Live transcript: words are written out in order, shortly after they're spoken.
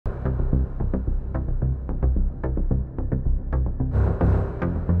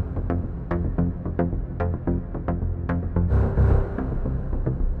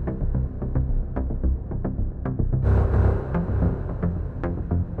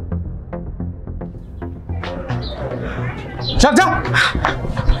যা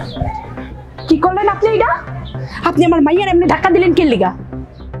কি করলেন আপনি? এটা আপনি আমার মাইয়ার এমনি ধাক্কা দিলেন কে লিগা?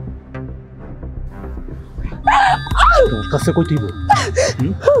 তোর কাছে কই দিব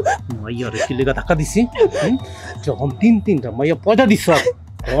মাইয়ারে কি লিগা ধাক্কা দিছি? যখন তিনটা মাইয়া পয়দা দিছ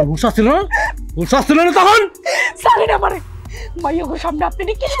তখন হুঁশ আসছিল না? হুঁশ আসছিল না তখন? সারি না পারে মাইয়া গো সামনে আপনি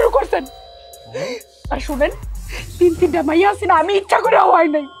কি শুরু করছেন? আর শুনেন, তিনটা মাইয়া আছে না, আমি ইচ্ছা করে হওয়াই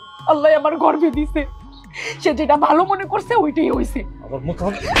নাই, আল্লাহ আমার গর্বে দিছে। সে যেটা ভালো মনে করছে ওইটাই হইছে। আবার মুখ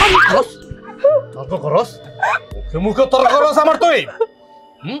তর্ক করস, মুখে তর্ক করস আমার তুই?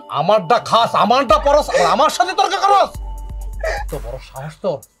 আমারটা খাস, আমারটা পরস, আর আমার সাথে তর্ক করস? তো বড় সাহস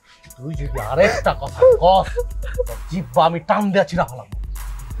তোর! তুই যদি আরেকটা কথা কস জিব্বা আমি টান দিয়া ছিড়া ফেলাম।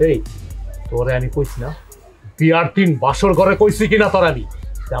 এই তোরে আমি কইছি না বিয়ার দিন বাসর ঘরে কইছি কিনা তোর আমি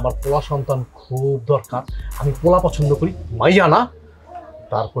আমার পোলা সন্তান খুব দরকার, আমি পোলা পছন্দ করি, মাইয়া না।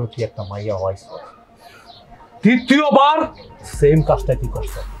 তারপরে তুই একটা মাইয়া হইছ, তৃতীয়বার সেম কাজটাই তুই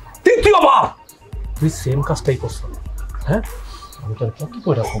করছ, তৃতীয়বার তুই সেম কাজটাই করছ। হ্যাঁ আমি তোর কত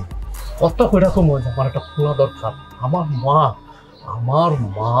কই রকম আমার একটা খোলা দরকার, আমার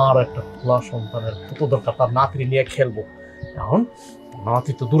মার একটা খোলা সন্তানের কত দরকার, তার নাতি নিয়ে খেলবো। এখন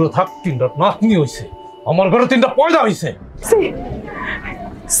নাতি তো দূরে থাক, 3টা নাতনি হয়েছে, আমার ঘরে 3টা পয়দা হয়েছে।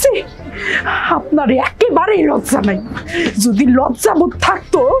 আপনার একেবারেই লজ্জা নাই। যদি লজ্জাবোধ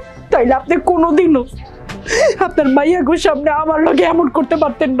থাকতো তাইলে আপনি কোনোদিনও আপনার মাইয়া গো সামনে আমার লগে এমন করতে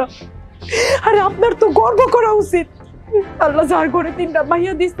পারতেন না। আর আপনার তো গর্ব করা উচিত, আল্লাহ যার ঘরে 3টা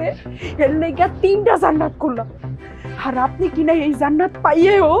মাইয়া দিছে এর লেগে 3টা জান্নাত করলাম। আর আপনি কিনা এই জান্নাত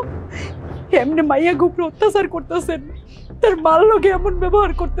পাইয়েও এমনি মাইয়া গো উপরে অত্যাচার করতেছেন, তার মাল লগে এমন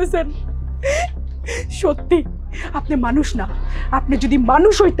ব্যবহার করতেছেন। সত্যি আপনি মানুষ না। আপনি যদি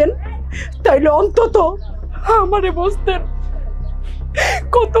মানুষ হইতেন তাইলে অন্তত আমারে বুঝতেন।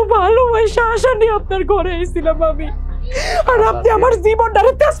 কত ভালোবাসা আশা নিয়ে আপনার ঘরে এসেছিলাম আমি, আর আপনি আমার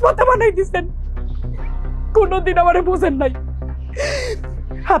জীবনটারে তেজপাতা বানাই দিচ্ছেন। কোনোদিন আমারে বুঝেন নাই।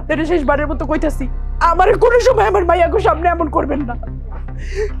 আপনারে শেষবারের মতো কইতাছি, আমারে কোনো সময় আমার মাইয়াগো সামনে এমন করবেন না,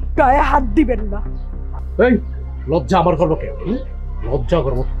 গায়ে হাত দিবেন না। এই লজ্জা আমার করবো কে? লজ্জা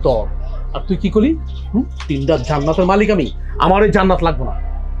করবো তোর। আর তুই কি করলি? 3টা জান্নাতের মালিক আমি, আমার এই জান্নাত লাগবো না,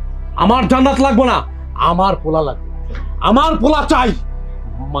 আমার জান্নাত লাগবো না, আমার পোলা লাগবে, আমার পোলা চাই,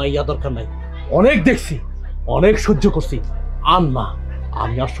 মাইয়া দরকার নাই। অনেক দেখছি, অনেক সহ্য করছি, আর না,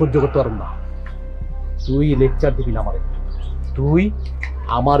 আমি আর সহ্য করতে পারব না। তুই লেকচার দিবি না আমারে। তুই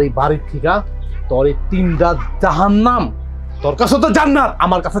আমার এই বাড়ির থেকে তোর এই 3টা জাহান্নাম, তোর কাছে তো জান্নাত,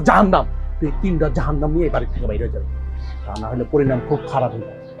 আমার কাছে জাহান্নাম, তুই 3টা জাহান্নাম নিয়ে এই বাড়ির থেকে বাইরে যাবে, তা না হলে পরিণাম খুব খারাপ হয়ে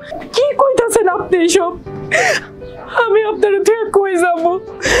যাবে। কি কইতাছেন আপনি এসব? আমি আপনার থেকে কই যাব?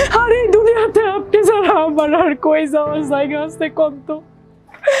 আর এই দুনিয়াতে আপনি ছাড়া আমার আর কই যাওয়ার জায়গা আছে কোন? তো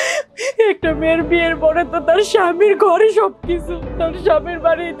একটা মেয়ের বিয়ের পরে তো তার স্বামীর ঘরে সবকিছু, তার স্বামীর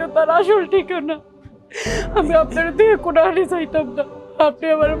বাড়ি তো তার আসল ঠিকানা। আমি আপনার থেকে কোনো হানি চাইতাম না, আপনি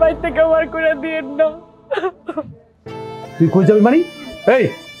আমার বাড়ি থেকে বার করে দিয়েন না। তুই কই যাবি মানে? এই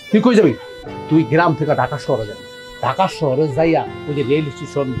তুই কই যাবি? তুই গ্রাম থেকে ঢাকা শহরে যাবি। ঢাকা শহরে যাইয়া ওই যে rail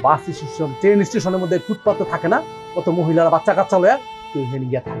station, bus station, train স্টেশনের মধ্যে ফুটপাতে থাকে না কত মহিলারা বাচ্চা কাচ্চা লয়া, তুই এখানে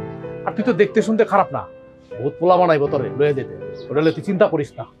গিয়া থাক। আর তুই তো দেখতে শুনতে খারাপ না, বহুত পোলা বানাইবো তোরে লয়ে যেতে, ওটা তুই চিন্তা করিস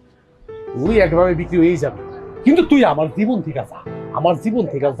না, তুই একভাবে বিক্রি হয়েই যাবে। কিন্তু তুই আমার জীবন থেকে যা, আমার জীবন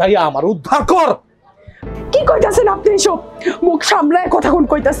থেকে যাইয়া আমার উদ্ধার কর। কি কইতাছেন আপনি এসব? মুখ সামলায় কথা কোন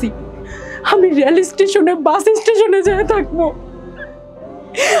কইতাছি? আমি রেল স্টেশনে, বাস স্টেশনে যেয়ে থাকবো?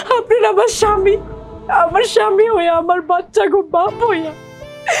 আপনার আমার স্বামী হইয়া, আমার বাচ্চা গো বাপ হইয়া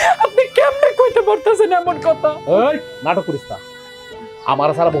আপনি কেমনে কইতে পারতেছেন এমন কথা? এই নাটক করিস না, আমার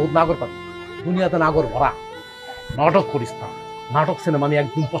সারা বহুত নাগর পাবি, দুনিয়াতে নাগর ভরা। নাটক করিস না, নাটক সিনেমা আমি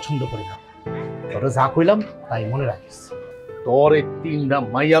একদম পছন্দ করি না। তোরে যা কইলাম তাই মনে রাখিস। তোর এই 3টা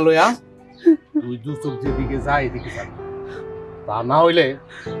মাইয়া লয়া তুই 2 চোখ যেদিকে যায় এদিকে যাবি, তা না হইলে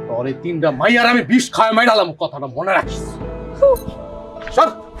তোর এই 3টা মাইয়ার আমি বিষ খায় মাইরালাম, কথাটা মনে রাখিস। সর।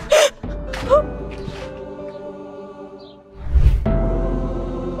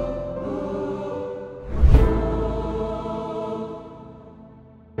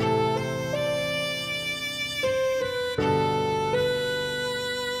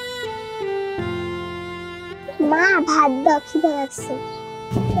 মা ভাত দাও, খিদে লাগছে।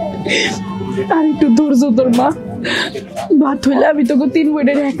 আর একটু ধৈর্য ধর মা, ভাত হইলে আমি তোকে 3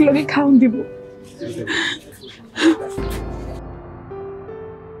 মিনিটের এক লগে খাওন দিব।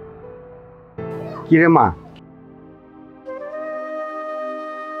 কিরে মা?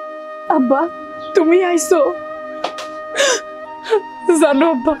 আব্বা তুমি আইছো? জানো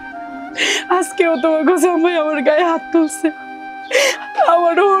আব্বা, আজকেও তোমার কাছে আমি আমার গায়ে হাত তুলছে,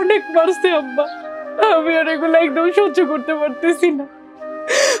 আমারও অনেক মারছে আব্বা। আমি আর এগুলো একদম সহ্য করতে পারতেছি না।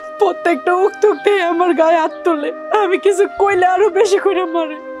 প্রত্যেকটা উক্তে আমার গায়ে হাত তোলে, আমি কিছু কইলে আরো বেশি করে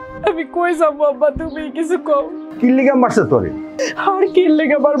মারে। আমি কই যাবো আব্বা, তুমি কিছু কও। কি লিগা মারছে তোরে? আর কি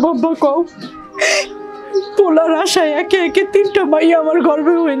লেগে মারবো আব্বা কও? পোলার আশায় একে একে 3টা মাইয়া আমার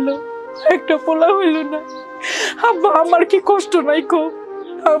গর্ভে হইল, একটা পোলা হইল না। আব্বা আমার কি কষ্ট নাই কও?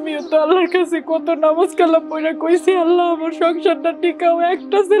 আমিও তো আল্লাহর কাছে কত নামাজ কালাম পড়া কইছি, আল্লাহ আমার সংসারটা টিকাও,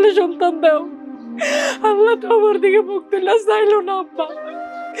 একটা ছেলে সন্তান দাও। আল্লাহ তো আমার দিকে মুখ তুলে চাইলো না আব্বা।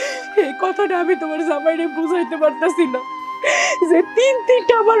 এই কথাটা আমি তোমার জামাইরে বুঝাইতে পারতাছি না যে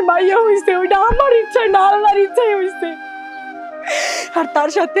 3টা আমার মাইয়া হইছে, ওইটা আমার ইচ্ছা না, আল্লাহর ইচ্ছাই হইছে। আর তার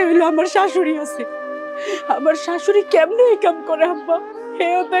সাথে হইলো আমার শাশুড়ি আছে। আমার শাশুড়ি কেমনে এই কাম করে আব্বা?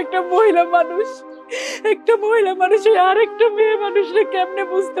 এও তো একটা মহিলা মানুষ, একটা মহিলা মানুষ আর একটা মেয়ে মানুষরে কেমনে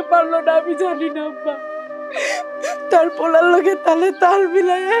বুঝতে পারলো না আমি জানি না আব্বা। তার পোলার লগে তালে তাল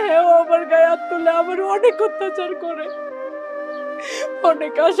মিলাইয়া হেও আমার গায়ে হাত তুলে আমার অনেক অত্যাচার করে।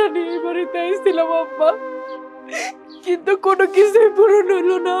 অনেক আশা নিয়ে এই বাড়িতে এসেছিলাম আব্বা, কিন্তু কোনো কিছুই পূরণ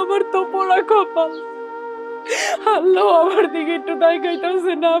হইল না। আমার তো পোড়া কপাল। আল্লাহ আমার দিকে একটু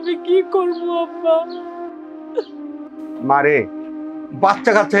তাকাইতেছে না, আমি কি করবো আব্বা? মারে,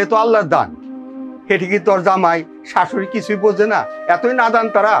 বাচ্চা কাচ্চা তো আল্লাহর দান। এটি কি তোর জামাই শাশুড়ি কিছুই বোঝে না? এতই নাদান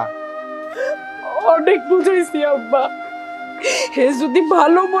তারা। অনেক বুঝাইছি আব্বা, হে যদি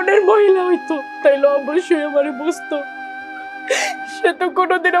ভালো মনের মহিলা হইতো তাইলে অবশ্যই আমারে বুঝতো। সে তো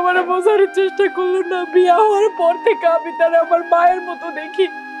কোনোদিন আমার বোঝার চেষ্টা করলো না। বিয়া হওয়ার পর থেকে আমি তার আমার মায়ের মতো দেখি,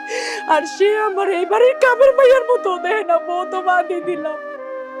 আর সে আমার এবারে কামের মায়ের মতো দেখে না। বউ তো বাদই দিলাম।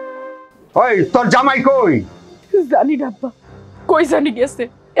 ওই তোর জামাই কই? জানি না আব্বা, কই জানি গেছে,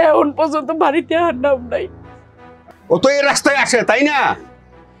 এখন পর্যন্ত বাড়িতে আর নাম নাই। ও তো এই রাস্তায় আসে তাই না?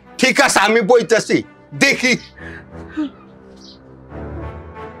 ঠিক আছে, আমি বইতেছি, দেখি।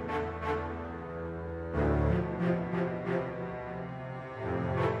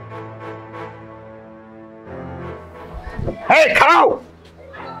 এই খাও।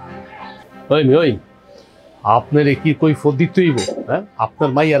 ওই আপনার কি কই ফদিত হইব? হ্যাঁ, আপনার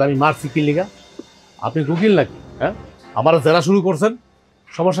মাইয়ার আমি মারছি কি লিগা? আপনি গুগিল নাকি? হ্যাঁ, আমার জেরা শুরু করছেন,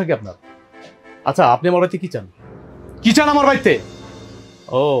 সমস্যা কি আপনার? আচ্ছা, আপনি আমার বাড়িতে কি চান? কি চান আমার বাড়িতে?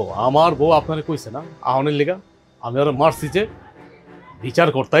 ও, আমার বউ আপনারে কইছে না আহনের লিগা আমি আর মারছি, যে বিচার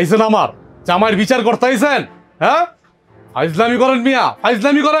করতেইছেন, আমার জামাইয়ের বিচার করতেইছেন? হ্যাঁ, ফাইজলামি করেন মিয়া,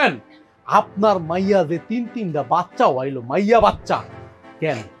 ফাইজলামি করেন। আপনার মাইয়া যে 3টা বাচ্চা হইলো, মাইয়া বাচ্চা,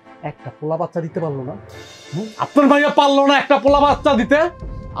 কেন একটা পোলা বাচ্চা দিতে পারলো না? আপনার মাইয়া পারলো না একটা পোলা বাচ্চা দিতে,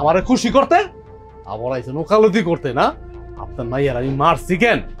 আমারে খুশি করতে? আবার আইছেন ওকালতি করতে না? আপনার মাইয়ার আমি মারছি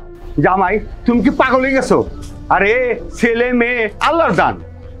কেন? জামাই, তুমি কি পাগল হয়ে গেছো? আরে ছেলে মেয়ে আল্লাহর দান,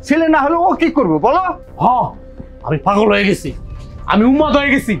 ছেলে না হলে ও কি করবো বলো? হ্যাঁ, আমি পাগল হয়ে গেছি, আমি উন্মাদ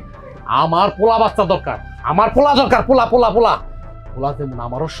হয়ে গেছি। আমার পোলা বাচ্চা দরকার, আমার পোলা দরকার, পোলা পোলা পোলা পোলা। যেমন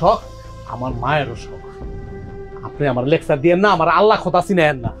আমারও শখ, আমার মায়েরও শখ। আপনি আমার লেকচার দিয়েন না, আমার আল্লাহ কথা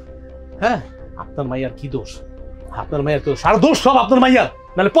চিনেন না। হ্যাঁ, আপনার মাইয়ার কি দোষ? আপনার মাইয়ার তো সারা দোষ সব আপনার মাইয়ার।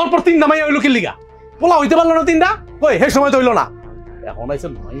 নাহলে পরপর 3টা মাইয়া হইলো কি লিগা? পোলা হইতে পারলো না 3টা? কই হে সময় তো হইলো না। এখন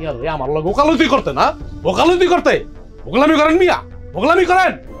আইছেন মাইয়ার হয়ে আমার লগে ওকালতি করতে না? ওকালতি করতে? ওকালামি করেন মিয়া, ওকালামি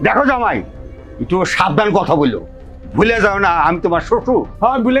করেন। দেখো জামাই, একটু সাবধান কথা বললো, ভুলে যাও না আমি তোমার শ্বশুর।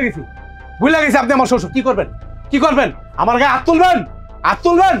 হ্যাঁ, আমি ভুলে গেছি, ভুলে গেছি আপনি আমার শ্বশুর। কি করবেন, কি করবেন? আমার গায়ে হাত তুলবেন? হাত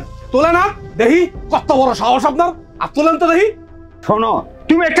তুলবেন? তোলে না দেখি, কত বড় সাহস আপনার! হাত তুলেন তো দেখি। শোনো,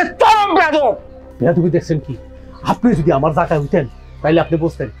 তুমি একটা চরম বেয়াদব। তুমি দেখছেন কি? আপনি যদি আমার জায়গায় হইতেন তাইলে আপনি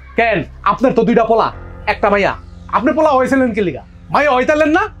বুঝতেন। কেন, আপনার তো 2টা পোলা, একটা মাইয়া। আপনি পোলা হয়েছিলেন কি লিগা? মাইয়া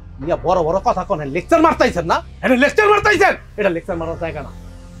হইতালেন না? মিয়া বড় বড় কথা কোন লেকচার মারতাইছেন না? এটা লেকচার মারতাইছেন, এটা লেকচার মারার জায়গা না।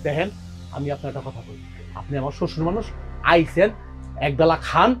 দেখেন, আমি আপনার একটা কথা বলি, আপনি আমার শ্বশুর মানুষ, আইছেন একবেলা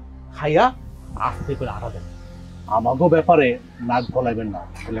খান, খাইয়া আস্তে করে আড়া দেন। আমাগো ব্যাপারে নাক গলাইবেন না,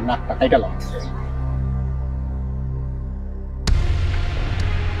 তাহলে নাকটা কাইটা লাগবে।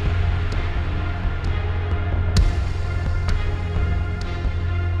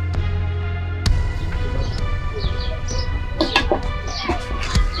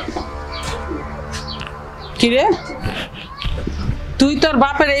 কিরে, তুই তোর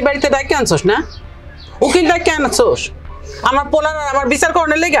বাপের এই বাড়িতে ডাকে আনছস না? উকিল ডাকে আনছস আমার পোলার আর আমার বিচার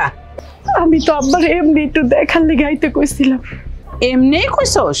করানোর লেগা? আমি তো আব্বার এমনি একটু দেখার লেগে আইতে কইছিলাম। এমনি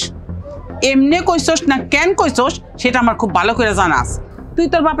কইছস? এমনি কইছস না কেন কইছস সেটা আমার খুব ভালো করে জানা আছে। তুই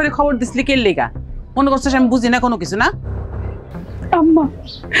তোর বাপের খবর দিসলি কে লেগা? মনে করছিস আমি বুঝি না কোনো কিছু? না আম্মা,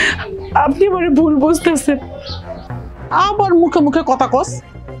 আপনি আমার ভুল বুঝতেছেন। আবার মুখে মুখে কথা কস,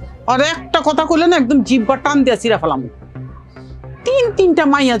 আর একটা কথা কইলে না একদম জিহ্বা টান দিয়া চিরা ফেলাম। 3টা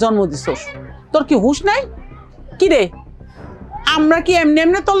মাইয়া জন্ম দিছস, তোর কি হুঁশ নাই? কি রে, আমরা কি এমনি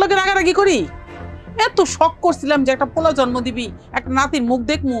এমনি তোর লগে রাগারাগি করি? এত শখ করছিলাম যে একটা পোলা জন্ম দিবি, একটা নাতির মুখ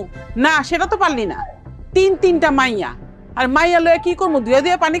দেখমু, না সেটা তো পারলি না। তিনটা মাইয়া, আর মাইয়া লয়ে কি করবো?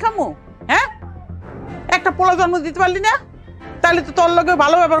 ধুয়ে পানি খামু? হ্যাঁ, একটা পোলা জন্ম দিতে পারলি না? তাহলে তো তোর লগে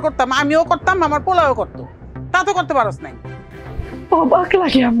ভালো ব্যবহার করতাম, আমিও করতাম, আমার পোলাও করতো। তা তো করতে পারস নাই। অবাক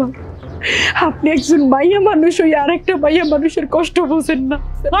লাগে আমার, আপনি একজন মাইয়া মানুষ হই আর একটা মাইয়া মানুষের কষ্ট বোঝেন না।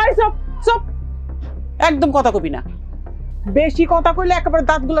 চপ চপ, একদম কথা কবি না। বেশি কথা কইলে একেবারে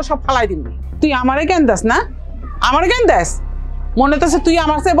দাঁতগুলো সব ফালাই দিবি। তুই আমারে জ্ঞান দাস না? আমারে জ্ঞান দাস? মনে তো তুই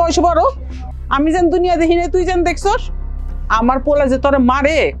আমার চেয়ে বয়স বড়, আমি যেন দুনিয়া দেখি না, তুই যেন দেখছস। আমার পোলা যে তোরে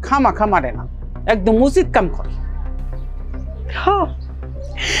মারে, খামাখা মারে না, একদম উচিত কাম করে। হ্যাঁ,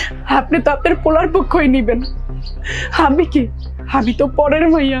 আপনি তো আপনার পোলার পক্ষই নিবেন, আমি কি? আমি তো পরের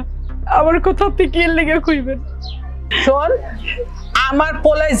মাইয়া, আমার কথা আপনি কি এর লেগে কইবেন? শোন, আমার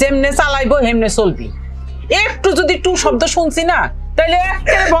পোলায় যেমনে চালাইবো হেমনে চলবি। একটু যদি টু শব্দ শুনছি না, তাইলে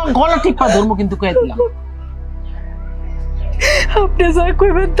গলা টিপা ধর্ম কিন্তু কয়ে দিলাম। আপনি যা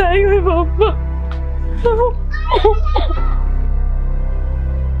কইবেন তাই হইব আব্বা।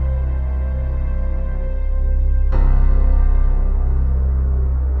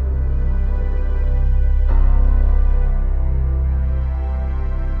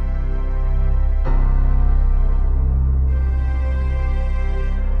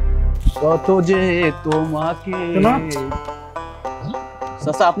 কত যে তোমাকে।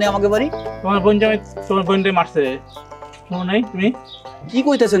 চাচা, আপনি আমাকে বাড়ি? তোমার বোনটা মারছে, শুনো নাই তুমি? কি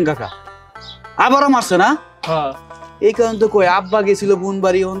কইতেছেন কাকা? আবারও মারছে না? হ্যাঁ। এই কারণ তো কই, আব্বা গেছিল বোন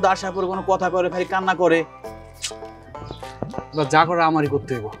বাড়ি, ওন তো আসার পরে কোনো কথা করে, খালি কান্না করে। যা করে আমারই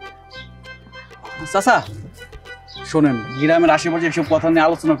করতে হইব। চাচা শোনেন, গ্রামের আশেপাশে এসব কথা নিয়ে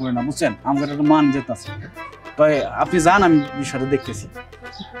আলোচনা করি না, বুঝছেন? আমাদের একটা মান যেতেছে। তাই আপনি যান, আমি বিষয়টা দেখতেছি।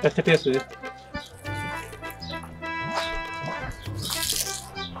 আচ্ছা, ঠিক আছে।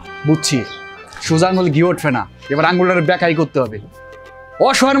 বুঝছি, সোজা আঙুল ঘি উঠবে না, এবার আঙুলটার ব্যাকাই করতে হবে।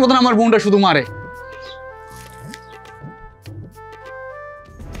 অসহায়ের মতন আমার বোনটা শুধু মারে।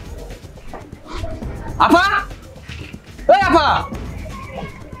 আপা, এই আপা,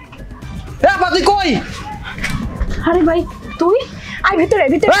 আপা তুই কই? আরে ভাই তুই আয় ভিতরে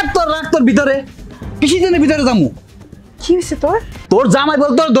ভিতরে। তোর রাখ, তোর ভিতরে কিসের জন্য ভিতরে যামু? কি হয়েছে তোর? তোর জামাই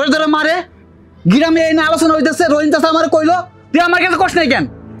বল তোর ধরে ধরে মারে। গ্রামে এই না আলোচনা হইতেছে, রহিম চাচা আমার কইলো, তুই আমার কাছে কষ্ট নাই কেন?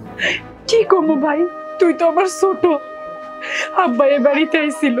 কি করবো ভাই, তুই তো আমার ছোট। আব্বা এ বাড়িতে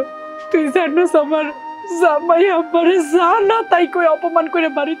আইছিল, তুই জানোস আমার জামাই আব্বারে যা না তাই কই অপমান করে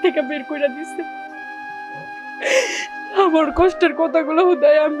বাড়ি থেকে বের করে দিছে। আমার কষ্টের কথাগুলো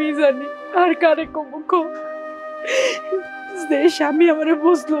হুদায় আমি জানি, আর কারে কব? যে স্বামী আমারে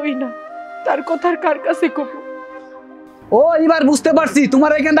বুঝলোই না, তার কথার কার কাছে কব? ও এবার বুঝতে পারছি,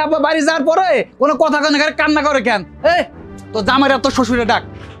 তোমার এখানে আব্বা বাড়ি যাওয়ার পরে কোনো কথা কেন কান্না করে কেন? এই তো জামাইরা তো শ্বশুরে ডাক।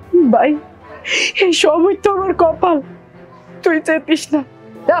 ভাই এই সময় তো আমার কপাল, তুই চেতিস না।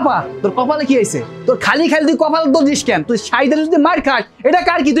 আপা তোর কপালে কি হয়েছে? তোর খালি খালি তুই কপাল তো দিস কেন? তুই সাইডে যদি মার খাস, এটা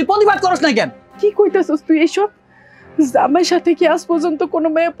কার কি? তুই প্রতিবাদ করস না কেন? কি কইতাছস তুই এসব? জামাইর সাথে কি আজ পর্যন্ত কোনো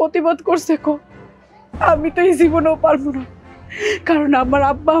মেয়ে প্রতিবাদ করছে? আমি তো এই জীবনেও পারবো না, কারণ আমার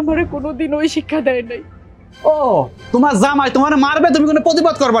আব্বা আমারে কোনোদিন ওই শিক্ষা দেয় নাই। ও তোমার জামাই তোমার মারবে, তুমি কোনো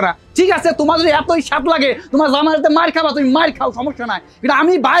প্রতিবাদ করবে না? ঠিক আছে, তোমার যদি এতই সাপ লাগে তোমার জামাইতে মার খাবা, তুমি মার খাও, সমস্যা নাই। কিন্তু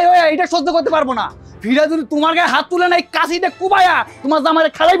আমি ভাই হয়ে এটা সহ্য করতে পারবো না। ফিরে যদি তোমার গায়ে হাত তুলে নাই, কাশিটা কুবায়া তোমার জামাইরে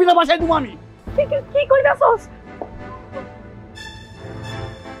খালাই বিনা বাসায় দেবো আমি। কি কইতাছস?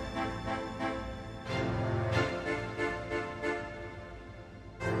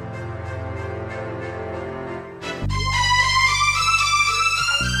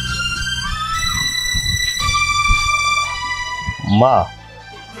 মা,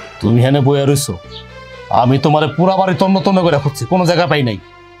 তুমি হেনে বইয়া রইছো, আমি তোমারে পুরা বাড়ি তন্ন তন্ন করে খুঁজছি, কোনো জায়গা পাই নাই।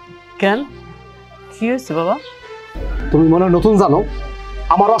 কেন, কি হয়েছে বাবা? তুমি মনে হয় নতুন জানো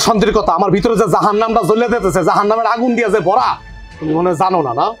আমার অশান্তির কথা, আমার ভিতরে যে জাহান নামটা জ্বলে যেতেছে, জাহান নামের আগুন দিয়ে যে ভরা, তুমি মনে হয় জানো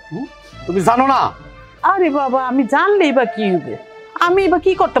না? না তুমি জানো না? আরে বাবা, আমি জানলেই বা কি হবে? আমি বা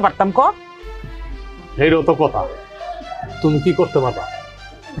কি করতে পারতাম ক? এইরও তো কথা, তুমি কি করতে পারবা?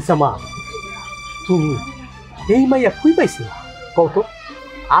 আচ্ছা মা, তুমি এই মাইয়া খুঁই পাইছি কত?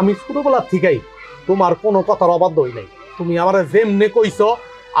 আমি ছোটবেলার থেকেই তোমার কোনো কথার অবাধ্য হই নাই। তুমি আমার যেমনে কইছো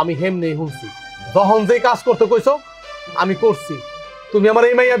আমি হেমনে শুনছি, যখন যে কাজ করতে কইছো আমি করছি। তুমি আমার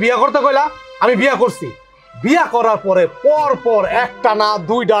এই মাইয়া বিয়া করতে কইলা, আমি বিয়া করছি। বিয়া করার পরে পর পর একটা না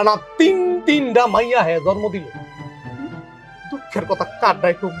দুইটা না তিনটা মাইয়া হে জন্ম দিল। দুঃখের কথা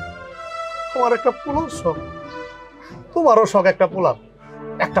কাটটাই খুব, তোমার একটা পোলার শখ, তোমারও শখ একটা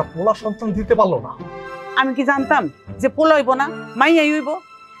পোলা সন্তান দিতে পারলো না। আমি কি জানতাম যে পোলা হইব না, মাইয়াই হইব?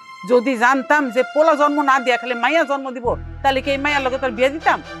 যদি জানতাম যে পোলা জন্ম না দিয়া খালি মাইয়া জন্ম দিব, তাহলে কি এই মাইয়ার লগে তোর বিয়ে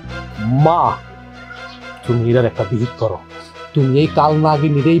দিতাম? মা, তুমি এর একটা বিহিত করো, তুমি এই কাল না আগে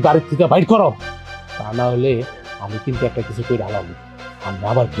নিজেই বাড়ির থেকে বাইর করো, তা না হলে আমি কিন্তু একটা কিছু করে আলাম, আমি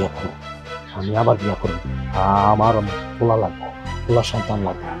আবার বিয়ে করবো, আমার পোলা লাগবে, পোলা সন্তান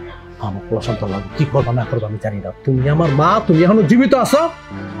লাগবে, আমার পোলা সন্তান লাগবে। কি করবো না করবো আমি জানি না, তুমি আমার মা, তুমি এখনো জীবিত আছো,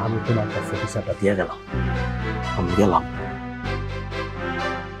 আমি তোমার কাছে বিচারটা দিয়ে গেলাম, আমি গেলাম।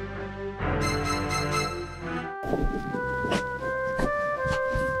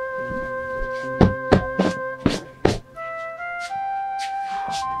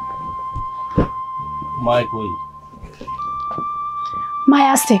 মায় কই?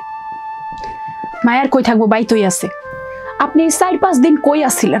 মায়া আছে। মায়ার কই থাকবো, বাইতই আছে। আপনি 4-5 দিন কই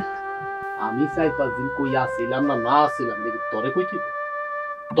আছিলেন? আমি 4-5 দিন কই আসিলাম না না আসিলাম দেখি তোরে কই থিব,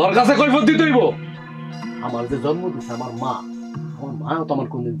 তোর কাছে কৈফিয়ত দিতে হইব। আমার যে জন্ম দিছে আমার মাও তো আমার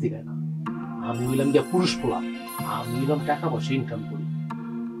কোনদিন জিগায় না। আমি হইলাম গিয়া পুরুষ পোলা, আমি হইলাম টাকা পয়সা ইনকাম করি,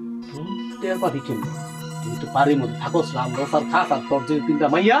 টের পাবি কেমন? তুই তো বাড়ির মধ্যে থাকস, রান্নাস আর খাস, আর তোর যে 3টা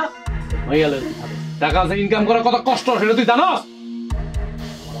মাইয়া লয়ে থাকো, টাকা যে ইনকাম করা কত কষ্ট সেটা তুই জানোস?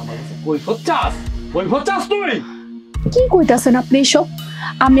 আমার কাছে কৈফিয়ত চাস তুই? কি কইতাছেন আপনি এসব?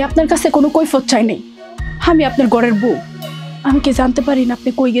 আমি আপনার কাছে কোনো কৈফিয়ত চাই নাই। আমি আপনার ঘরের বউ, আমি কি জানতে পারি না আপনি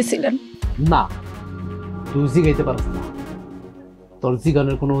কই গেছিলেন? না, তুই জিগাইতে পারছ না, তোর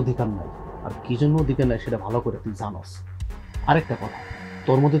জিগানোর কোনো অধিকার নাই, আর কি জন্য অধিকার নাই সেটা ভালো করে তুই জানোস। আরেকটা কথা,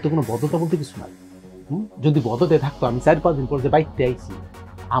 তোর মধ্যে তো কোনো বদ্ধতা বলতে কিছু নাই। যদি বদ্ধতে থাকতো আমি 4-5 দিন পর যে বাইকতে আইছি,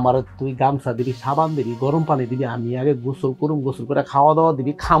 আমার তুই গামছা দিবি, সাবান দিবি, গরম পানি দিবি, আমি আগে গোসল করুম, গোসল করে খাওয়া দাওয়া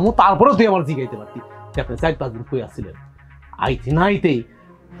দিবি, খামু, তারপরে তুই আমার জিগাইতে পারতি আপনি 4-5 দিন কই আসছিলেন। আইতে না আইতেই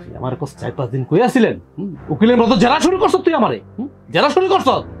আমার কাছে 4-5 দিন কই আসছিলেন, উকিলের মতো জেরা শুরু করছ তুই আমারে, জেরা শুরু করছ।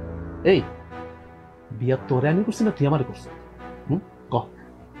 এই বিয়া তোরে আমি করছি না তুই আমারে করছ? ক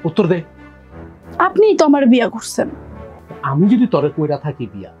উত্তর দে। আপনিই তো আমার বিয়া করছেন। আমি যদি তোরে কইরা থাকি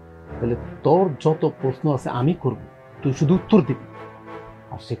বিয়া, তাহলে তোর যত প্রশ্ন আছে আমি করব, তুই শুধু উত্তর দিবি।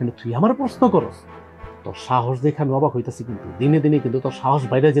 আর সেখানে তুই আমার প্রশ্ন করস, তোর সাহস দেখে আমি অবাক হইতাছি, কিন্তু দিনে দিনে কিন্তু তোর সাহস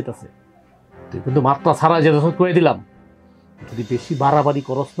বাইরে যেতেছে, তুই কিন্তু মাত্রা ছাড়া যেতেছ, কয়ে দিলাম। যদি বেশি বাড়াবাড়ি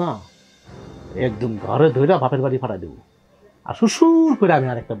করস না, একদম ঘরে ধইরা বাপের বাড়ি ফাটাই দেবো, আর শ্বশুর করে আমি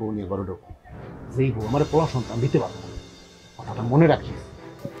আরেকটা বউ নিয়ে ঘরে ঢুকবো, যেই বউ আমার পোলা সন্তান দিতে পারবো, কথাটা মনে রাখিস।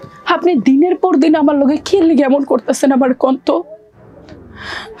 আপনি দিনের পর দিন আমার লগে খেলে কেমন করতেছেন আমার কন্ত?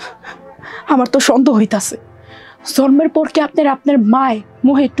 আমার তো সন্দেহ হইতাছে, জন্মের পর কি আপনার মায়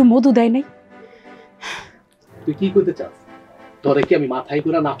মুহে একটু মধু দেয় নাই? তুই কি করতে চাস? তোরে কি আমি মাথায়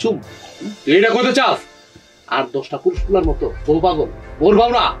করে নাচুম? তুই এটা করতে চাস? আর 10টা পুরুষগুলার মতো বউ পাগল, ওর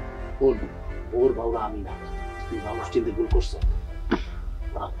ভাবনা, ওর ভাবনা আমি না, তুই মানুষ চিন্তা ভুল করছ।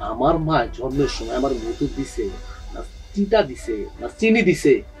 আমার মা জন্মের সময় আমার মধু দিছে না চিটা দিছে না চিনি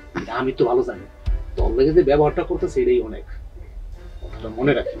দিছে, আমি তো ভালো জানি। তোর লেগে যে ব্যবহারটা করতেছে এটাই অনেক, কথাটা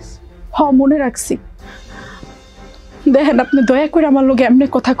মনে রাখিস। হ, মনে রাখছি। দেখেন, আপনি দয়া করে আমার লোকে এমনি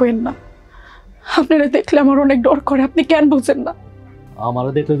কথা কইেন না। আপনারা দেখলে আমার অনেক ডর করে, আপনি কেন বুঝেন না? আমার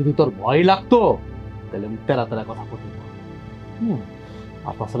দেখলে যদি তোর ভয় লাগতো তাহলে আমি তেরা তেরা কথা বলতাম।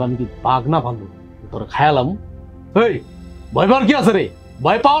 আর তাছাড়া আমি কি বাঘ না ভালো তোর খায়ালাম? এই ভয় পাওয়ার কি আছে রে?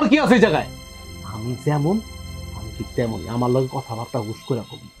 ভয় পাওয়ার কি আছে এই জায়গায়? আমি যেমন আমি ঠিক তেমনই, আমার লগে কথাবার্তা হুশ করে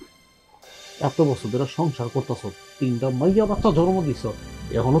কবি। এত বছর ধরে সংসার করতেছ, 3টা মাইয়া বাচ্চা জন্ম দিছ,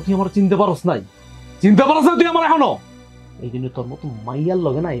 এখনো তুই আমার চিনতে পারস নাই? চিনতে পারস না তুই আমার এখনো? এই জন্য তোর মতো মাইয়ার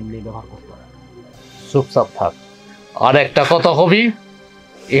লগে না এমনি ব্যবহার করতে হয়। চুপচাপ থাক। আর একটা কথা কবি,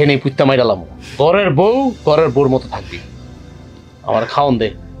 এখানে পুত্তা মাইরালাম, ঘরের বউর মতো থাকবি। আমার খাওন দে।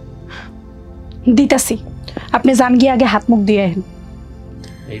 দিতাছি, আপনি যান গিয়ে আগে হাত মুখ দিয়ে আহেন।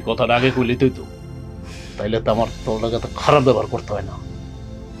 এই কথাটা আগে কইলি তুই তো, তাইলে তো আমার তোর লগে তো খারাপ ব্যবহার করতে হয় না।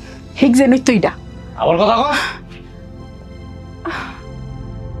 ঠিক যে নই তুইটা আমার কথা কর।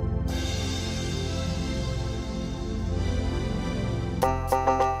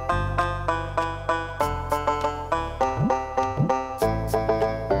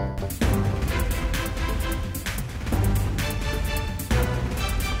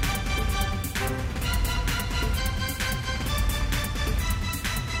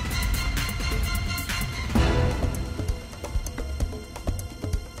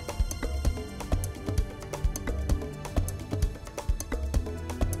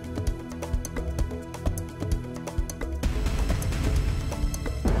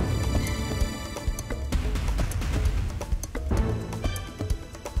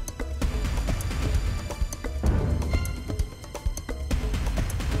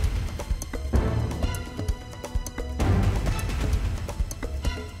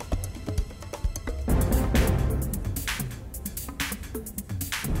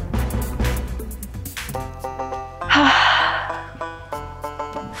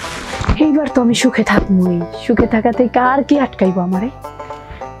 এইবার তো আমি সুখে থাকবই, সুখে থাকা থেকে আর কি আটকাইব আমারে?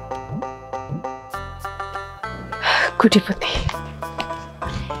 কোটিপতি,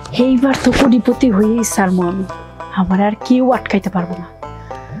 এইবার তো কোটিপতি হয়েই সারমো আমি, আমার আর কেউ আটকাইতে পারবো না।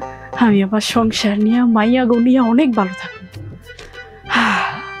 আমি আমার সংসার নিয়ে মাইয়া গনিয়া অনেক ভালো থাকবো।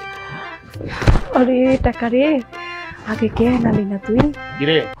 আরে টাকা রে, আগে কে নালি না তুই?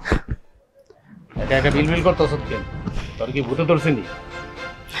 কিরে একা একা বিলবিল করতেছ কেন? তোর কি ভূতে ধরছে নি?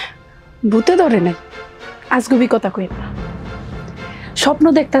 ভূতে ধরে নাই, আজগুবি কথা কই না। স্বপ্ন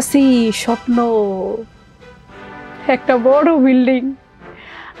দেখতাছি, স্বপ্ন একটা বড় বিল্ডিং,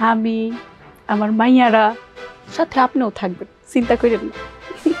 আমি আমার মাইয়ারা, সাথে আপনিও থাকবেন, চিন্তা করেন না।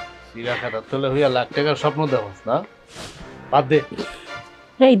 সিরা খাতা তোলে হইয়া লাখ টাকার স্বপ্ন দেখছ না? বাদ দে।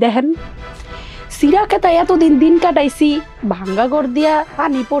 এই দেখেন, সিরা খেতা এতদিন দিন কাটাইছি, ভাঙ্গা ঘর দিয়া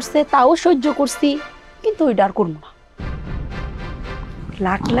পানি পড়ছে তাও সহ্য করছি, কিন্তু ওইটা আর করবো না।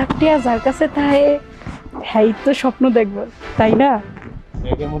 লাখ লাখ টাকা যার কাছে থাকে, হ্যাঁ তো স্বপ্ন দেখবো, তাই না?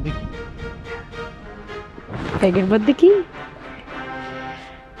 ব্যাগের মধ্যে কি? ব্যাগের মধ্যে কি?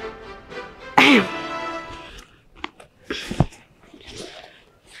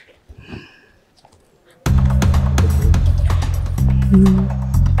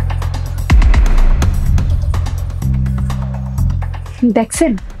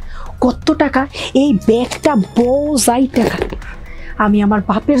 দেখছেন কত টাকা? এই ব্যাগটা বোঝাই টাকা। আমি আমার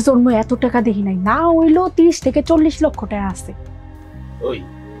বাপের জন্ম এত টাকা দেখি নাই, না হইলেও 30 থেকে 40 লক্ষ টাকা আছে। ওই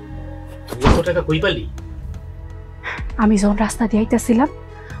তুই এত টাকা কই পালি? আমি যখন রাস্তা দিয়ে আইতাছিলাম,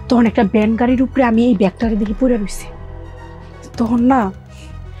 তখন একটা ব্যান গাড়ির উপরে আমি এই ব্যাগটারে দেখি পড়ে রইছে। তখন না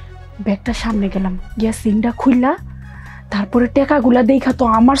ব্যাগটা সামনে গেলাম, গিয়া সিনটা খুললা, তারপরে টাকাগুলা দেখা তো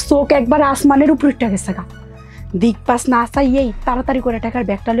আমার চোখ একবার আসমানের উপর উঠে গেছে গা। দিক পাস না চাইয়েই তাড়াতাড়ি করে টাকার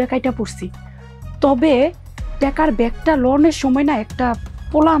ব্যাগটা লইয়া কাইটা পড়ছি। তবে টাকার ব্যাগটা লনের সময় না একটা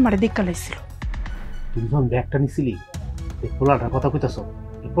পোলা আমার দিক কালাইছিল। তুই যখন ব্যাগটা নিছিলি, এই পোলাটার কথা কইতাছ?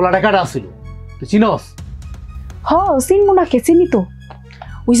 এই পোলাটা কাটা আসছিল, তুই চিনস? হ, চিনবো না কে, চিনি তো।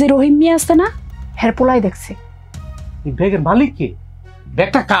 ওই যে রহিম মিয়া আছে না, হের পোলাই দেখছে। এই ব্যাগের মালিক কে?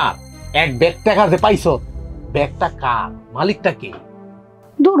 ব্যাগটা কার? এক ব্যাগ টাকা যে পাইছ, ব্যাগটা কার? মালিকটা কে?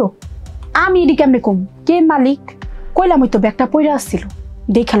 দূরো, আমি এটি কেমনে কম কে মালিক? কইলাম ওই তো ব্যাগটা পইরা আসছিল,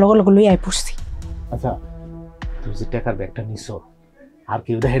 দেখা লগে লগে লই আই পড়ছি। আচ্ছা, তুই যে টাকার ব্যাগটা নিছ, আর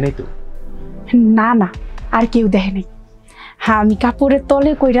কেউ দেখে নাই তো? না না, আর কেউ দেখে নাই। হ্যাঁ, আমি কাপড়ের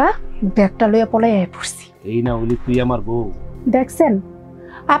তলে কইরা ব্যাগটা লইয়া পলাই আই পড়ছি। এই না বলি তুই আমার বউ? দেখছেন,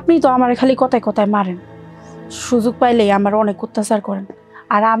 আপনি তো আমার খালি কথায় কথায় মারেন, সুযোগ পাইলেই আমার অনেক অত্যাচার করেন।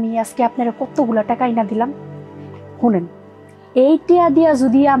 আর আমি আজকে আপনারা কতগুলা টাকা আইনা দিলাম, শুনেন, এই টিয়া দিয়া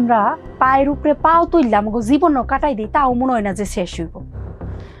যদি আমরা পায়ের উপরে পাও তুললাম, জীবনও কাটাই দিই, তাও মনে হয় না যে শেষ হইব।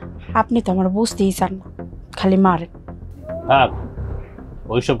 আপনি তো আমার বুঝতেই চান না, খালি মারেন। থাক,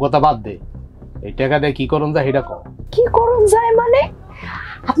 ওইসব কথা বাদ দে। এই টাকা দিয়ে কি করুন যায় সেটা কর। কি করুন যায় মানে?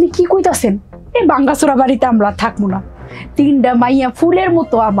 আপনি কি কইতাছেন? এই বাঙ্গাচোরা বাড়িতে আমরা থাকবো না। 3টা মাইয়া ফুলের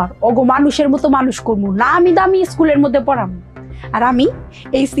মতো আমার, ওগো মানুষের মতো মানুষ করবো না। আমি দামি স্কুলের মধ্যে পড়াবো, আর আমি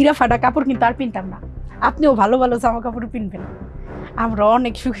এই সিরা ফাটা কাপড় কিন্তু আর পিনতাম না। আপনিও ভালো ভালো জামা কাপড় পিনবেন, আমরা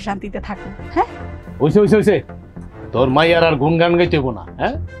অনেক সুখ শান্তিতে থাকবো। হ্যাঁ, ওইসে ওইসে ওইসে, তোর মাইয়ার আর গুনগান গাইতে হবো না।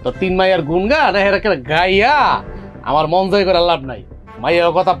 হ্যাঁ, তোর 3 মাইয়ার গুনগান গাইয়া আমার মন জয় করে লাভ নাই।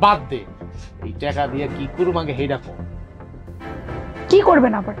 মাইয়ার কথা বাদ দে, এই টাকা দিয়ে কি করুম আগে সেইটা কর। কি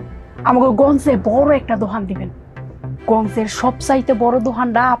করবেন আবার? আমাকে গঞ্জে বড় একটা দোকান দিবেন। গঞ্জের সবচাইতে বড়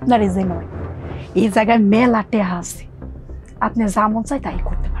দোকানটা আপনারই যে নয়, এই জায়গায় মেলা টেহা আছে, আপনি যা মন চাই তাই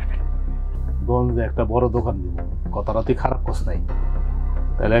করতে পারবেন। গঞ্জে একটা বড় দোকান দিব, কথাটা তুই খারাপ করছ নাই।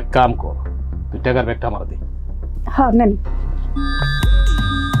 তাহলে এক কাম কর, তুই টাকার ব্যাগটা আমার দে। হ্যাঁ নেন।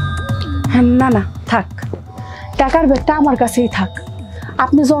 না না থাক, টাকার ব্যাগটা আমার কাছেই থাক।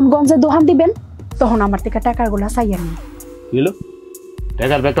 আপনি যখন গঞ্জে দোকান দিবেন, তখন আমার থেকে টাকার গুলা চাইয়া নিন। বুঝলো,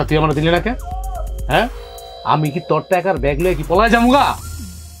 টাকার ব্যাগটা তুই আমার দিলি না কে? হ্যাঁ, আমি কি তোর টাকার ব্যাগ লয়ে কি পলায় যামুগা?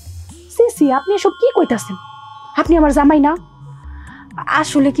 সি, আপনি এসব কি কইতাছেন? আপনি আমার জামাই না?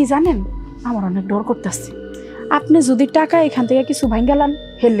 আসলে কি জানেন, আমার অনেক ডর করতেছে। আপনি যদি টাকা এখান থেকে কিছু ভাঙ্গালান,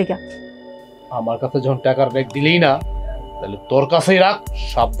 হেল লেগা। আমার কাছে যখন টাকার ব্যাগ দিলেই না, তাহলে তোর কাছেই রাখ,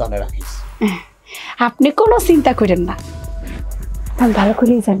 সাবধানে রাখিস। আপনি কোনো চিন্তা করেন না, আমি ভালো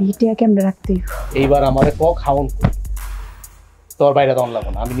করেই জানি এটা কেমনে রাখতে। এইবার আমারে ক খাওন, তোর বাইরে তখন লাগবো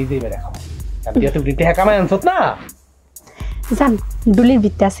না, আমি নিজেই বাইরে খাবো। তুই টাকা কামাই আনছত না, জান ডুলির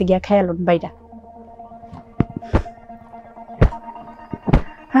ভিত্তে আছে গিয়া খায়ালুন বাইরা।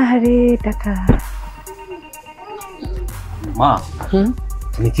 আরে টাকা। মা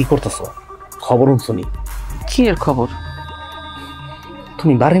তুমি কি করতেছো? খবর শুনি। কি এর খবর?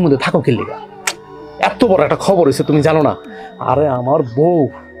 তুমি বাড়ির মধ্যে থাকো কি লিগা? এত বড় একটা খবর হয়েছে তুমি জানো না? আরে আমার বউ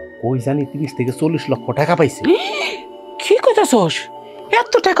কই জানি 30 থেকে 40 লক্ষ টাকা পাইছে। কি কইতাছস?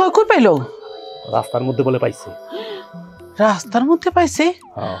 এত টাকা কই পাইলো? রাস্তার মধ্যে বলে পাইছে। রাস্তার মধ্যে পাইছে?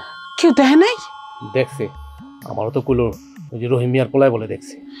 হ্যাঁ কেউ দেখে নাই? দেখছে, আমারও তো কইলো ওই যে রহিম মিয়ার পোলায় বলে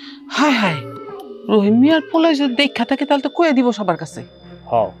দেখছে। হায় হায়, রহিম মিয়ার পোলায় যদি দেখা থাকে তাহলে তো কয়ে দিব সবার কাছে।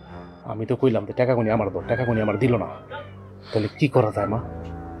 হ্যাঁ আমি তো কইলাম যে টাকা কোনি আমার দাও, টাকা কোনি আমার দিল না। তাহলে কি করা যায় মা?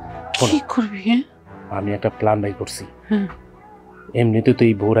 কি করবি? হ্যাঁ আমি একটা প্ল্যান বাই করছি। হুম। এমনিতে তো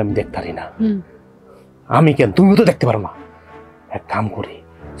এই বউর আমি দেখতে পারি না। আমি কেন, তুমিও তো দেখতে পারো না। এক কাম করি,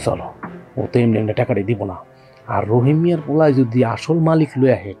 চলো, ও তো এমনি এমনি টাকাটা দিব না। আর রহিম মিয়ার পোলায় যদি আসল মালিক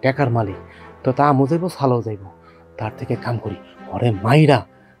লয়ে আহে, টাকার মালিক, তো তা আমও যাইব, সালাও যাইব। তার থেকে কাম করি, ঘরে মাইরা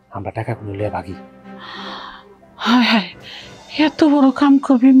আমরা টাকা কোনি লয়ে ভাগি। হায় হায়, এত বড় কাম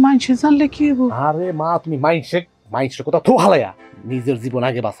করবি, মানুষে জানলে কি হইব? আরে মা, তুমি মাইন্ডসেট কথা তো হালাইয়া নিজের জীবন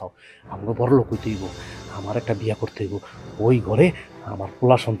আগে বাঁচাও। আমাকে বড় লোক হইতে হইব, আমার একটা বিয়া করতে হইব, ওই ঘরে আমার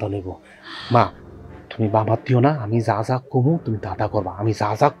পোলা সন্তান হইব। মা তুমি বাবা দিও না, আমি যা যা কমু তুমি দাদা করবা, আমি যা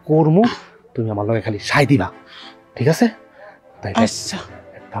যা করমু তুমি আমার লগে খালি সাই দিবা, ঠিক আছে? তাই আচ্ছা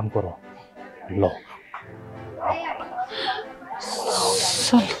এক কাম করো, ল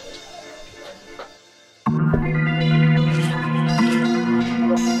চল।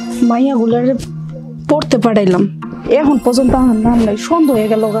 মাইয়া গুলারে পড়তে পাঠাইলাম, এখন পর্যন্ত আমার নাম নাই, সন্দেহ হয়ে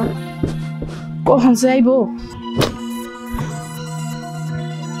গেল গা, কখন যাইব?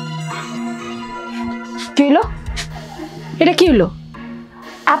 কি হইলো? এটা কি হইলো?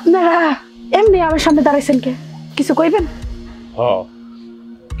 আপনারা এমনি আমার সামনে দাঁড়াইছেন কে? কিছু কইবেন?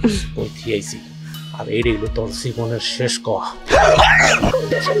 আইছি, আর এইটা হলো তোর জীবনের শেষ কথা।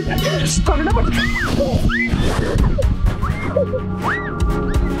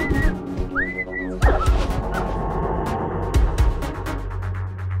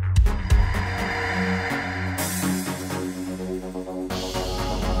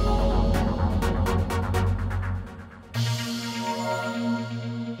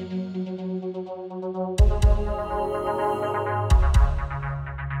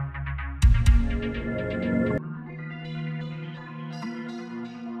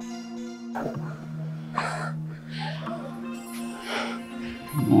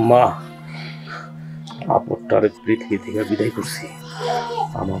 মা, আপরটারে পৃথিবী থেকে বিদায় করছি,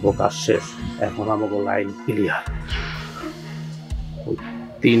 আমাকে কাজ শেষ, এখন আমাকে লাইন ক্লিয়ার। ওই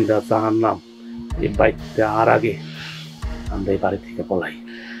 3টা জাহান্নাম এই বাইকটা আর আগে আমরা এই বাড়ি থেকে পলাই।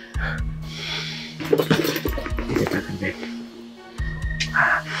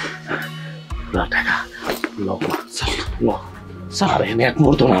 টাকা আর এনে এক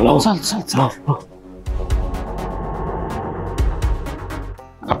মুহূর্ত না,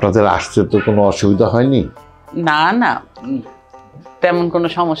 আপনাদের আসতে তো কোনো অসুবিধা হয়নি? না না, তেমন কোনো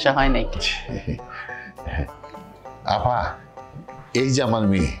সমস্যা হয় নাই। আপা, এই যে আমার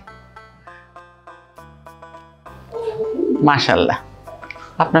মেয়ে। মাশাআল্লাহ,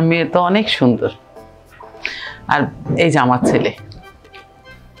 আপনার মেয়ে তো অনেক সুন্দর। আর এই যে আমার ছেলে।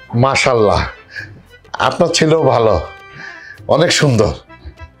 মাশাআল্লাহ, আপনার ছেলেও ভালো, অনেক সুন্দর।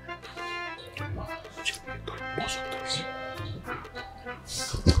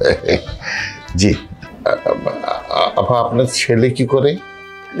 জি আপা, আপনার ছেলে কি করে?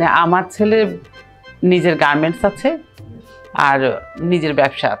 আমার ছেলে নিজের গার্মেন্টস আছে আর নিজের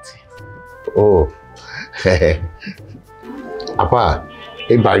ব্যবসা আছে। ও আপা,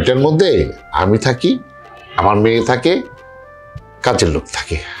 এই বাড়িটার মধ্যে আমি থাকি, আমার মেয়ে থাকে, কাজের লোক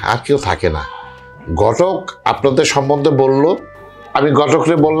থাকে, আর কেউ থাকে না। ঘটক আপনাদের সম্বন্ধে বলল, আমি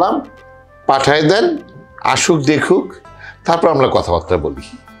ঘটকরে বললাম পাঠায় দেন, আসুক দেখুক, তারপর আমরা কথাবার্তা বলি।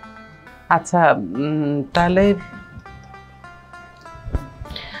 আচ্ছা তাহলে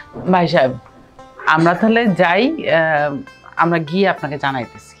ভাই সাহেব, আমরা তাহলে যাই, আমরা গিয়ে আপনাকে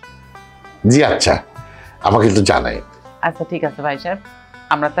জানাইতেছি। জি আচ্ছা, আমাকে একটু জানাই। আচ্ছা ঠিক আছে ভাই সাহেব,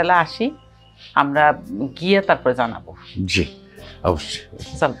 আমরা তাহলে আসি, আমরা গিয়ে তারপরে জানাবো। জি অবশ্যই।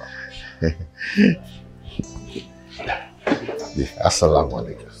 চল। জি, আসসালামু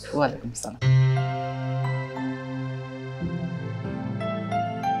আলাইকুম। ওয়ালাইকুম আসসালাম।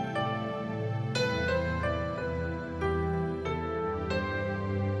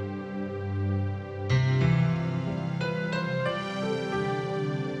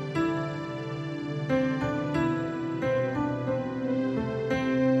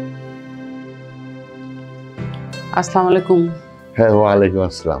 আসসালামু আলাইকুম। হ্যাঁ, ওয়ালাইকুম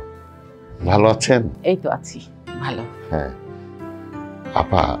আসসালাম। ভালো আছেন? এই তো আছি ভালো। হ্যাঁ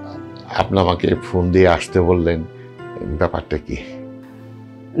আপা, আপনি আমাকে ফোন দিয়ে আসতে বললেন, ব্যাপারটা কি?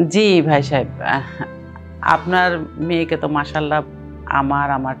 জি ভাই সাহেব, আপনার মেয়েকে তো মাশাআল্লাহ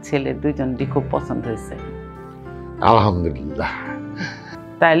আমার ছেলে দুইজনই খুব পছন্দ হয়েছে। আলহামদুলিল্লাহ।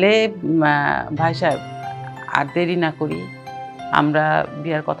 তাইলে ভাই সাহেব আর দেরি না করি, আমরা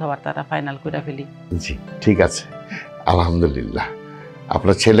বিয়ার কথাবার্তাটা ফাইনাল করে ফেলি। জি ঠিক আছে, আলহামদুলিল্লাহ।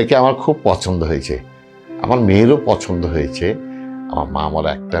 আপনার ছেলেকে আমার খুব পছন্দ হয়েছে, আমার মেয়েরও পছন্দ হয়েছে। আমার মা আমার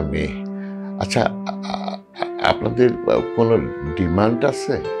একটা মেয়ে। আচ্ছা, আপনাদের কোনো ডিমান্ড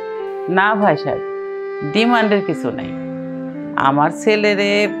আছে? না ভাই সাহেব, ডিমান্ডের কিছু নেই। আমার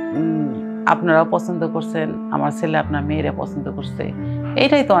ছেলেরে আপনারাও পছন্দ করছেন, আমার ছেলে আপনার মেয়েরা পছন্দ করছে,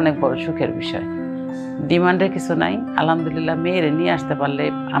 এইটাই তো অনেক বড় সুখের বিষয়। ডিমান্ডের কিছু নাই, আলহামদুলিল্লাহ মেয়েরে নিয়ে আসতে পারলে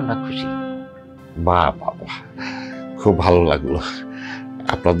আমরা খুশি। বাহ বাবা, খুব ভালো লাগলো।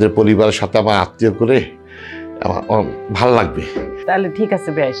 আপনাদের পরিবারের সাথে আমার আত্মীয় করে আমার ভালো লাগবে। তাহলে ঠিক আছে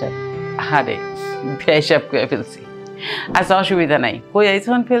বেয়াই সাহেব। আরে বেয়াই সাহেব কয়ে ফেলছি, আচ্ছা অসুবিধা নাই, কই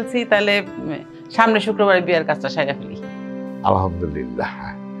আইসন ফেলছি, তাহলে সামনে শুক্রবারে বিয়ার কাজটা সাইরা ফেলি। আলহামদুলিল্লাহ।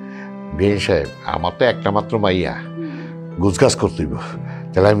 বিয়ে সাহেব, আমার তো একটা মাত্র মাইয়া, গুজগাছ করতেইব।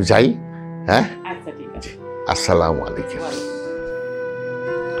 তাহলে আমি যাই। হ্যাঁ আচ্ছা ঠিক আছে, আসসালামু আলাইকুম।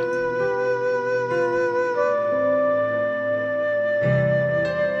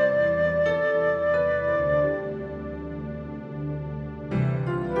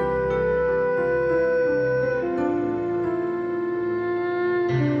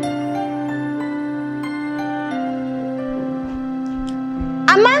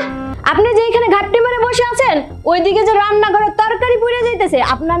 আম্মা, আপনি যে এখানে ঘাপটি মেরে বসে আছেন, ওইদিকে যে রান্নাঘরের তরকারি পুড়ে যাইতেছে,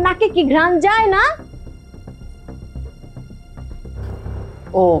 আপনার নাকে কি ঘ্রাণ যায় না?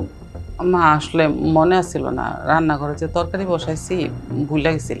 ও মা, আসলে মনে আসছিল না, রান্নাঘরে যে তরকারি বসাইছি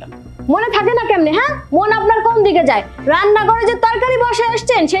ভুলে গেছিলাম। মনে থাকে না কেমনে? হ্যাঁ, মন আপনার কোন দিকে যায়? রান্নাঘরে যে তরকারি বসে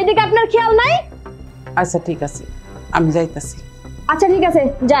আসছেন সেই দিকে আপনার খেয়াল নাই? আচ্ছা ঠিক আছে, আমি যাইতাছি। আচ্ছা ঠিক আছে,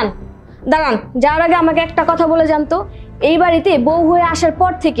 যান। দাঁড়ান, যাওয়ার আগে আমাকে একটা কথা বলে যান তো। এই বাড়িতে বউ হয়ে আসার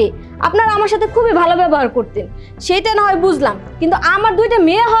পর থেকে আপনারা আমার সাথে খুবই ভালো ব্যবহার করতেন, সেটা না হয় বুঝলাম, কিন্তু আমার দুইটা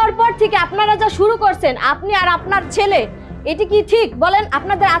মেয়ে হওয়ার পর থেকে আপনারা যা শুরু করছেন, আপনি আর আপনার ছেলে, এটি কি ঠিক বলেন?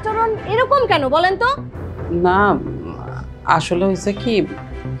 আপনাদের আচরণ এরকম কেন বলেন তো? না আসলে হয়েছে কি,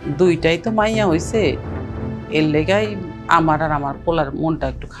 দুইটাই তো মাইয়া হয়েছে, এর লেগাই আমার আর আমার পোলার মনটা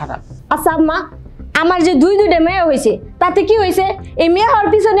একটু খারাপ। আচ্ছা আম্মা, আমার যে দুইটা মেয়ে হয়েছে তাতে কি হয়েছে? এই মেয়ে হওয়ার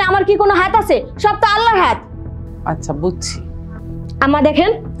পিছনে আমার কি কোনো হাত আছে? সব তো আল্লাহর হাত। আচ্ছা বুঝছি। আম্মা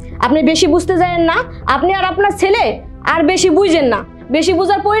দেখেন, আপনি বেশি বুঝতে যাবেন না, আপনি আর আপনার ছেলে আর বেশি বুঝেন না, বেশি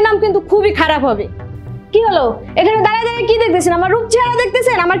বুঝার পরিণাম কিন্তু খুবই খারাপ হবে। কি হলো, এখানে দাঁড়ায় দাঁড়িয়ে কি দেখতেছেন? আমার রূপ চেহারা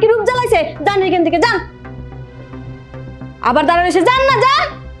দেখতেছেন? আমার কি রূপ জ্বালাইছে? যান এখান থেকে, যান। আবার দাঁড়ায় এসে যান না, যান।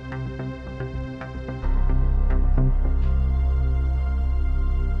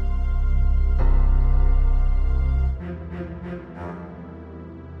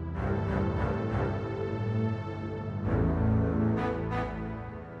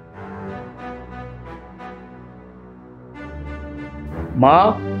 মা,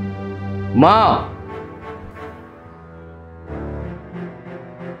 মা,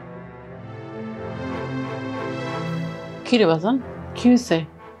 কি রে বাজান, কি হয়েছে?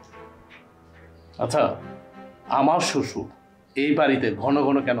 আচ্ছা, আমার শ্বশুর এই বাড়িতে ঘন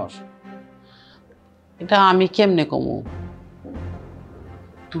ঘন কেন আসে? এটা আমি কেমনে কমু?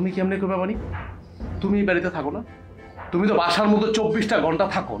 তুমি কেমনে করবে মানে? তুমি এই বাড়িতে থাকো না? তুমি তো বাসার মধ্যে 24টা ঘন্টা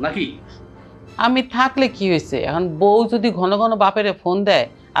থাকো নাকি? আমি থাকলে কি হয়েছে? এখন বউ যদি ঘন ঘন বাপের ফোন দেয়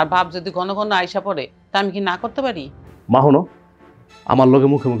আর বাপ যদি ঘন ঘন আইসা পড়ে, তা আমি কি না করতে পারি? মা হনো, আমার লগে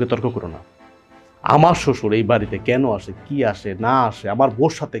মুখে মুখে তর্ক করো না। আমার শ্বশুর এই বাড়িতে কেন আসে, কি আসে না আসে, আমার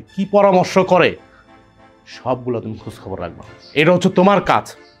বউর সাথে কি পরামর্শ করে, সবগুলো তুমি খোঁজ খবর রাখবা। এটা হচ্ছে তোমার কাজ,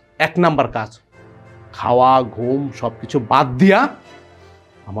 1 নাম্বার কাজ। খাওয়া ঘুম সবকিছু বাদ দিয়া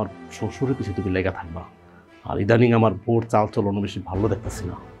আমার শ্বশুরের পিছনে তুমি লেগে থাকবা। আর ইদানিং আমার বউর চাল চলন বেশি ভালো দেখতেছি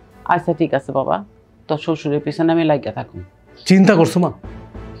না। আচ্ছা ঠিক আছে বাবা, তোর শ্বশুরের পিছনে আমি লাগিয়া থাকুন। চিন্তা করছো মা?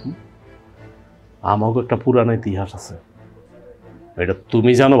 আমাকে একটা পুরানো ইতিহাস আছে, এটা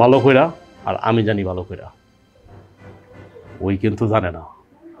তুমি জানো ভালো কইরা আর আমি জানি ভালো কইরা। ওই কিন্তু জানে না,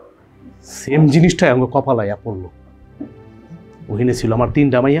 সেম জিনিসটাই আমাকে কপালাইয়া পড়লো। ওখানে ছিল আমার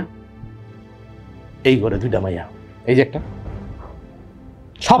 3টা মাইয়া, এই ঘরে 2টা মাইয়া, এই যে একটা।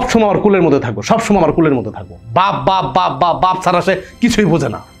 সবসময় আমার কুলের মধ্যে থাকবো, সবসময় আমার কুলের মধ্যে থাকবো। বাপ বাপ বাপ বাপ বাপ ছাড়া সে কিছুই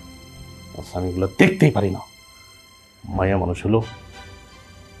বোঝে না। আমি এগুলো দেখতেই পারি না। মায়া মানুষ হলো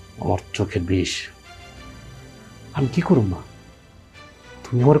আমার চোখের বিষ। আমি কি করুম মা?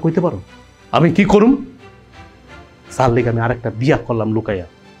 তুমি আমার কইতে পারো আমি কি করুম? সার লেগে আমি আরেকটা বিয়া করলাম লুকাইয়া,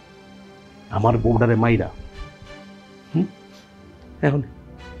 আমার বউডারে মাইরা। এখন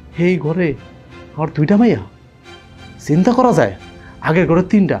এই ঘরে আমার 2টা মাইয়া, চিন্তা করা যায়। আগের ঘরে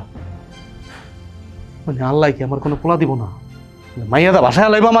 3টা, মানে আল্লাহ কি আমার কোনো পোলা দিব না? মাইয়াদা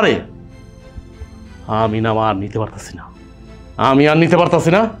বাসায় লাইবা আমারে? আমি না আর নিতে পারতেছি না, আমি আর নিতে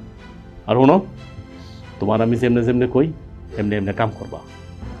পারতাছি না। আর শোনো, তোমার আমি যেমনে যেমনে কই এমনি এমনি কাম করবা,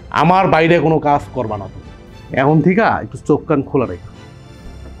 আমার বাইরে কোনো কাজ করবা না তুমি। এখন থেকে একটু চোখ কান খোলা রেখো।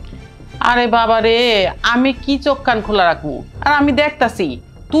 আরে বাবা রে, আমি কি চোখ কান খোলা রাখবো? আর আমি দেখতাছি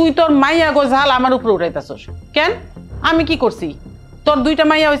তুই তোর মাইয়া গো ঝাল আমার উপরে উঠাইতাছস কেন? আমি কি করছি? তোর দুইটা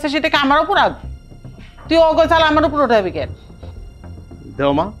মাইয়া হয়েছে সেটাকে আমার উপর আগ, তুই অগো ঝাল আমার উপর উঠাবি কেন?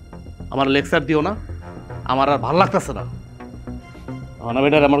 দেও মা, আমার লেকচার দিও না, আমার আর ভাল লাগতেছে না।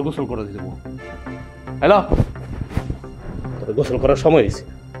 বেটার আমার গোসল করে দিব। হ্যালো, তোর গোসল করার সময় হয়েছে।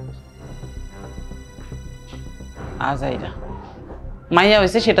 আজাইরা মাইয়া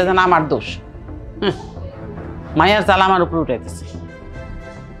হয়েছে সেটা যেন আমার দোষ। মাইয়ার জাল আমার উপর উঠাইতেছে।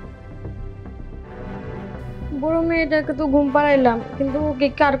 বড় মেয়েটাকে তো ঘুম পাড়াইলাম, কিন্তু ওকে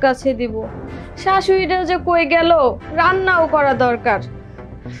কার কাছে দিব? শাশুড়িটা যে কই গেল, রান্নাও করা দরকার।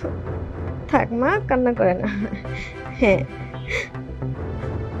 থাক মা, কান্না করে না। হ্যাঁ,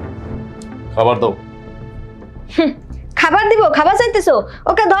 খাবার দাও। খাবার দিব? খাবার চাইতেছো?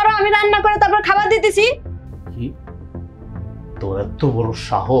 ওকে ধরো, আমি রান্না করে তারপর খাবার দিতেছি। কি তোর এত বড়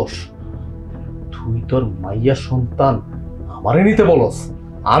সাহস, তুই তোর মাইয়া সন্তান আমারে নিতে বলস?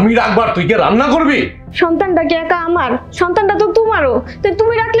 আমি রাখবার, তুই কে রান্না করবি? সন্তানটা কি একা আমার? সন্তানটা তো তোমারও, তো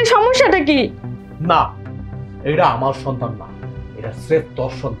তুমি রাখলে সমস্যাটা কি? না, এটা আমার সন্তান না, এটা স্রেফ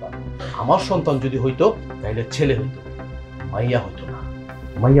তোর সন্তান। আমার সন্তান যদি হইতো তাহলে ছেলে হইতো, মাইয়া হইতো না।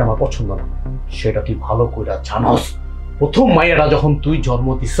 মাইয়া আমার পছন্দ না, সেটা তুই ভালো করে জানস। প্রথম মাইয়াটা যখন তুই জন্ম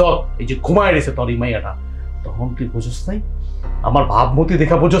দিস, এই যে ঘুমায় রয়েছে তোর এই মাইয়াটা, তখন তুই বুঝস নাই, আমার ভাবমতি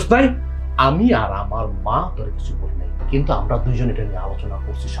দেখা বুঝস নাই। আমি আর আমার মা তোর কিছু বলি নাই, কিন্তু আমরা দুইজন এটা নিয়ে আলোচনা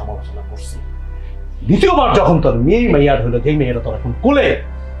করছি, সমালোচনা করছি। দ্বিতীয়বার যখন তোর মেয়ে মাইয়ার হইলো, যেই মেয়েটা তোর এখন কোলে,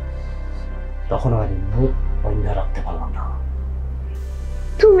 তখন আমি মুখ বন্ধ রাখতে পারলাম না।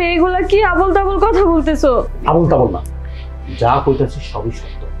 তুমি এগুলা কি আবল তাবল কথা বলতেছো? আবল তাবল না, যা কইতেছি সবই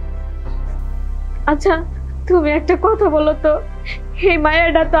সত্য। আচ্ছা, তুমি একটা কথা বলো তো, এই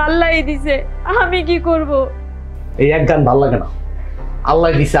মায়াটা তো আল্লাহই দিছে, আমি কি করব? এই এক গান ভাল লাগে না। আল্লাহ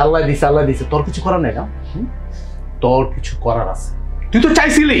দিছে, আল্লাহ দিছে, আল্লাহ দিছে, তোর কিছু করার নাই না? তোর কিছু করার আছে। তুই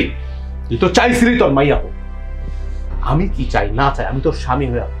তো চাইছিলি তোর মাইয়া হোক। আমি কি চাই না চাই, আমি তোর স্বামী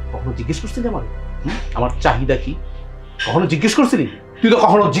হয়ে কখনো জিজ্ঞেস করছিলি আমার চাহিদা কি? কখনো জিজ্ঞেস করছিলি? তুই তো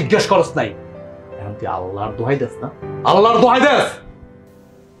কখনো জিজ্ঞেস করস নাই। এখন তুই আল্লাহর দোহাই দেস না, আল্লাহর দোহাই দেস।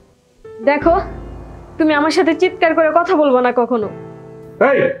 দেখো, তুমি আমার সাথে চিৎকার করে কথা বলবো না কখনো।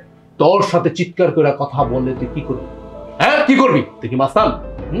 এই, তোর সাথে চিৎকার করে কথা বললে তুই কি করবি? হ্যাঁ, কি করবি? তুই কি মাস্তান?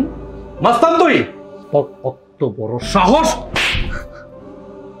 মাস্তান তুই? কত বড় সাহস!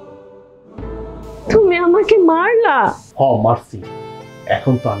 তুমি আমাকে মারলা? হ্যাঁ, মারছি।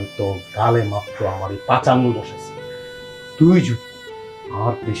 এখন তো আমি তোর গালে মাত্র আমার এই 5 আঙ্গুল বসেছি। তুই যদি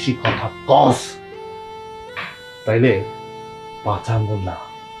আর বেশি কথা কস, তাইলে 5 আঙ্গুল না,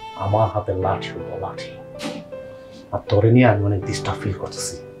 আমার হাতে লাঠি হইব, লাঠি। আর তোরে নিয়ে আমি অনেক ডিস্টার্ব ফিল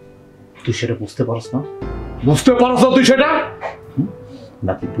করতেছি। তুই সেটা বুঝতে পারস না? বুঝতে পারস না তুই সেটা?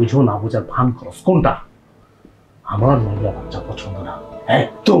 নাকি বুঝো না বুঝার ভান করস? কোনটা? আমার মহিলা বাচ্চা পছন্দ না,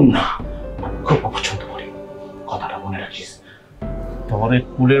 একদম না। আমি খুব অপছন্দ করি, কথাটা মনে রাখিস। তোর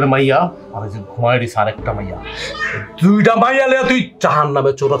কুলের মাইয়া আর যে ঘুমায় দিস আরেকটা মাইয়া, 2টা মাইয়া লে তুই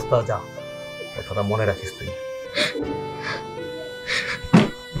জাহান্নামে চৌরাস্তা যা, কথাটা মনে রাখিস তুই।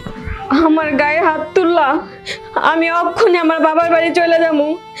 আমার গায়ে হাত তুললা, আমি অক্ষণে আমার বাবার বাড়ি চলে যাবো।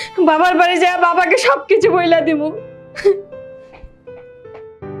 বাবার বাড়ি যায় বাবাকে সবকিছু বইলা দিব।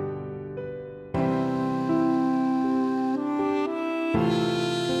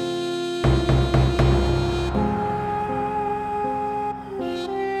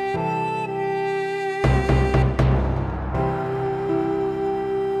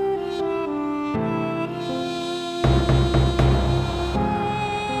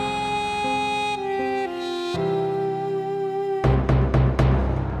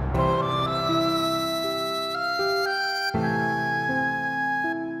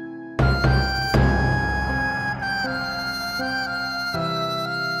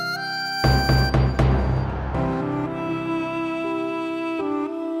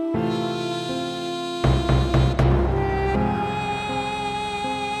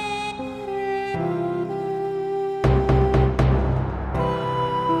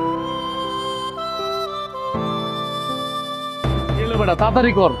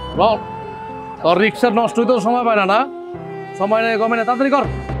 তাড়াতাড়ি কর, তোর রিক্সা নষ্ট হইতেও সময় পায় না। সময় নেই, গমে না, তাড়াতাড়ি কর।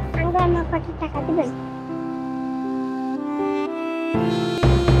 টাকা দিবেন?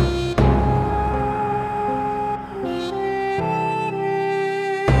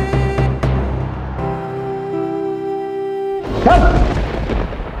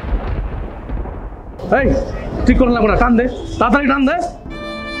 এই ঠিক করে লাগবে না, টান দে, তাড়াতাড়ি টান দে।